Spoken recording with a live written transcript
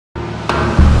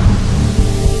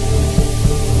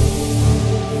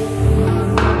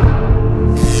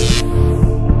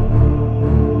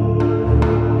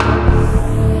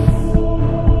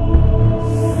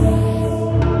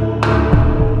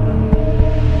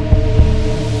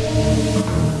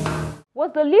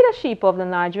Was the leadership of the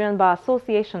Nigerian Bar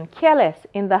Association careless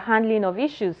in the handling of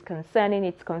issues concerning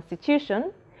its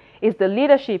constitution? Is the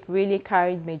leadership really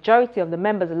carried majority of the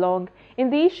members along in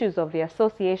the issues of the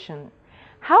association?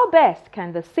 How best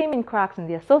can the seeming cracks in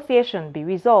the association be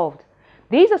resolved?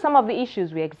 These are some of the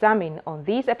issues we examine on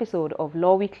this episode of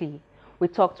Law Weekly. We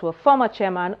talk to a former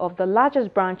chairman of the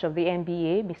largest branch of the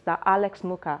NBA, Mr. Alex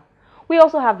Mouka. We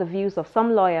also have the views of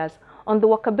some lawyers on the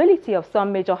workability of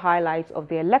some major highlights of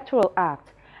the Electoral Act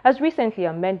as recently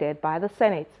amended by the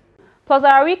Senate. Plus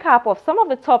our recap of some of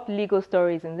the top legal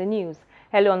stories in the news.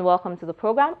 Hello and welcome to the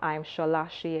program. I'm Shola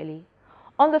Shieli.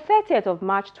 On the 30th of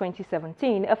March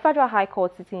 2017, a federal high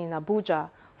court sitting in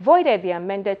Abuja voided the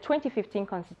amended 2015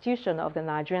 constitution of the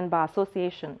Nigerian Bar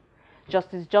Association.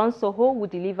 Justice John Soho, who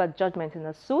delivered judgment in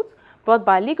a suit brought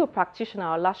by legal practitioner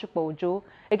Olasupo Ojo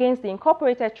against the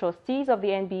incorporated trustees of the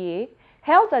NBA,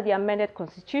 held that the amended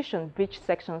constitution breached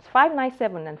sections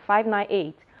 597 and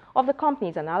 598 of the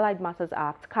Companies and Allied Matters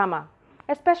Act, CAMA,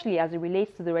 especially as it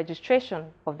relates to the registration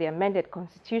of the amended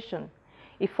constitution.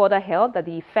 It further held that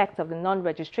the effect of the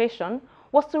non-registration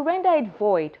was to render it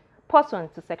void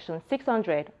pursuant to section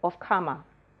 600 of CAMA.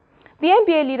 The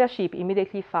NBA leadership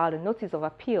immediately filed a notice of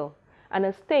appeal and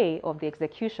a stay of the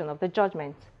execution of the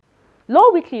judgment.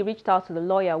 Law Weekly reached out to the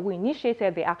lawyer who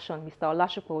initiated the action, Mr.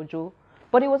 Olasupo Ojo,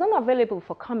 but he was unavailable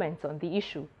for comment on the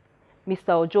issue. Mr.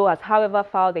 Ojo has, however,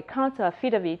 filed a counter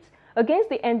affidavit against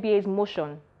the NBA's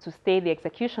motion to stay the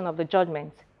execution of the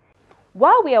judgment.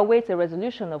 While we await a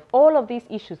resolution of all of these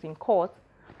issues in court,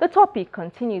 the topic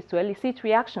continues to elicit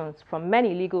reactions from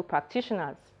many legal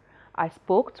practitioners. I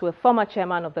spoke to a former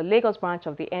chairman of the Lagos branch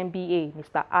of the NBA,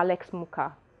 Mr. Alex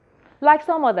Mouka. Like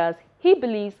some others, he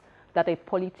believes that a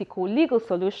political legal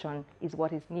solution is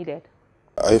what is needed.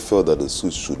 I felt that the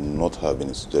suit should not have been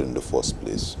instituted in the first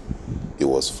place. It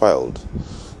was filed.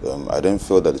 I then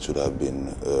felt that it should have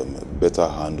been better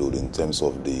handled in terms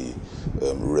of the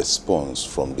response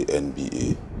from the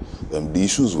NBA. The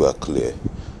issues were clear.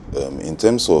 In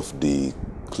terms of the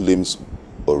claims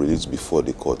or released before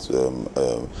the court,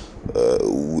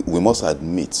 we must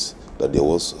admit that there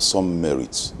was some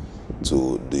merit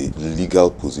to the legal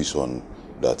position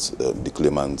that the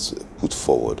claimants put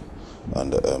forward.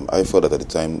 And I felt that at the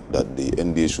time that the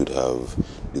NBA should have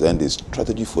designed a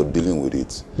strategy for dealing with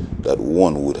it, that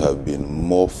one would have been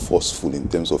more forceful in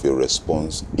terms of a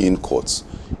response in courts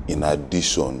in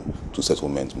addition to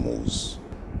settlement moves.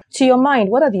 To your mind,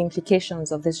 what are the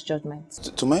implications of this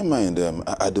judgment? To my mind,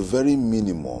 at the very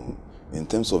minimum, in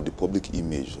terms of the public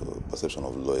image or perception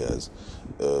of lawyers,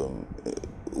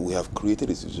 we have created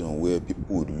a situation where people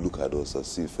would look at us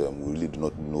as if we really do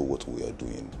not know what we are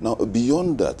doing. Now,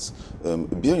 beyond that,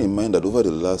 bear in mind that over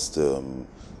the last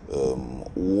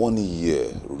 1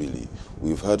 year, really,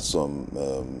 we've had some,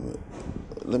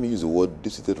 let me use the word,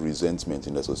 deep-seated resentment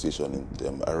in the association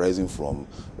arising from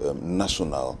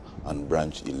national and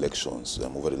branch elections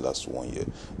over the last 1 year.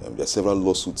 There are several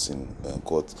lawsuits in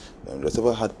court. There are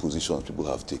several hard positions people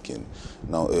have taken.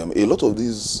 Now, a lot of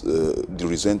these, the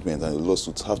resentment and the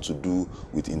lawsuits have to do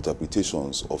with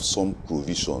interpretations of some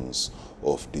provisions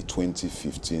of the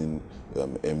 2015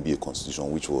 NBA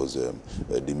Constitution, which was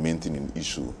the main thing in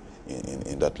issue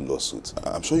in that lawsuit.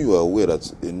 I'm sure you are aware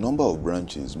that a number of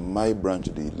branches, my branch,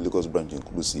 the Lagos branch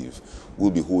inclusive,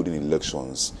 will be holding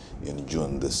elections in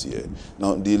June this year.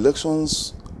 Now, the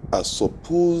elections are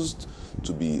supposed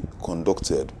to be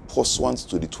conducted pursuant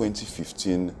to the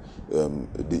 2015,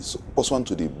 pursuant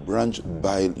to the branch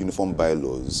uniform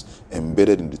bylaws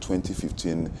embedded in the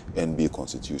 2015 NBA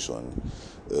Constitution.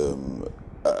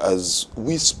 As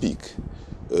we speak,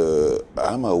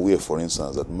 I'm aware, for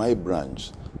instance, that my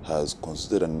branch has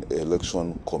considered an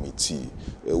election committee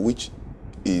which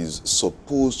is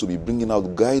supposed to be bringing out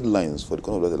guidelines for the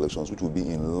conduct of elections which will be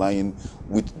in line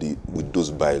with those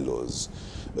bylaws.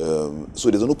 So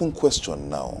there's an open question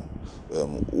now.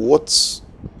 What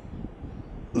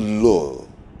law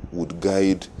would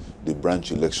guide the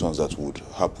branch elections that would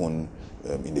happen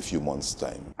in a few months'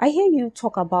 time? I hear you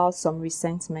talk about some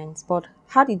resentment, but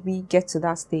how did we get to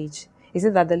that stage? Is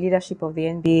it that the leadership of the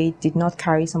NBA did not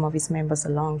carry some of its members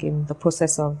along in the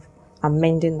process of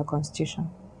amending the Constitution?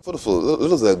 First of all,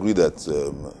 let us agree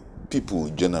that people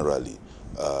generally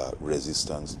are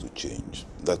resistant to change.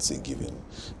 That's a given.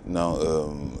 Now,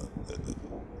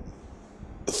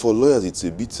 for lawyers, it's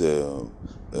a bit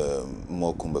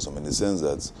more cumbersome in the sense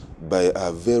that by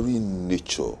our very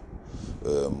nature,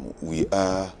 we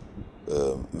are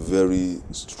very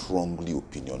strongly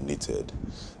opinionated.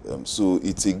 So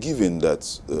it's a given that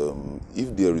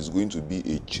if there is going to be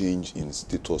a change in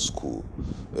status quo,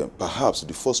 perhaps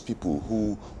the first people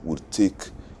who would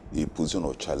take a position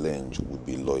of challenge would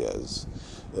be lawyers.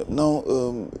 Now,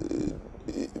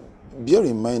 bear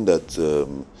in mind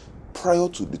that prior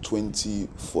to the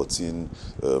 2014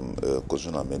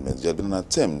 constitutional amendments, there had been an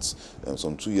attempt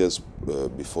some 2 years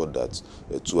before that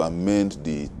to amend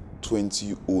the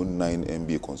 2009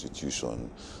 NBA Constitution.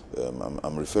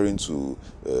 I'm referring to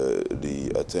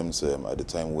the attempts at the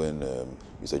time when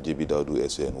Mr. J.B. Daudu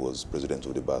SN was president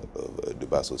of the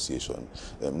Bar Association.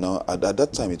 Now, at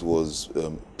that time, it was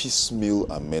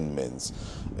piecemeal amendments,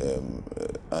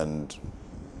 and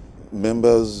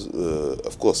members,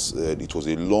 of course, it was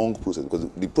a long process, because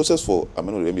the process for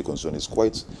amendment of the NBA Constitution is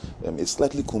quite a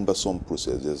slightly cumbersome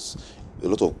process. There's a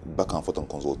lot of back and forth and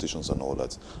consultations and all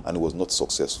that, and it was not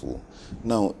successful.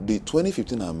 Now, the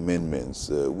 2015 amendments,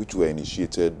 which were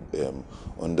initiated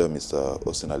under Mr.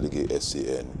 Austin Alige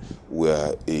SAN,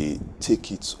 were a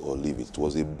take it or leave it. It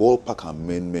was a ballpark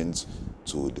amendment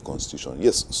to the Constitution.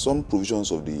 Yes, some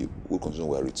provisions of the old Constitution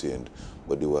were retained,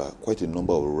 but there were quite a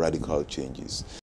number of radical changes.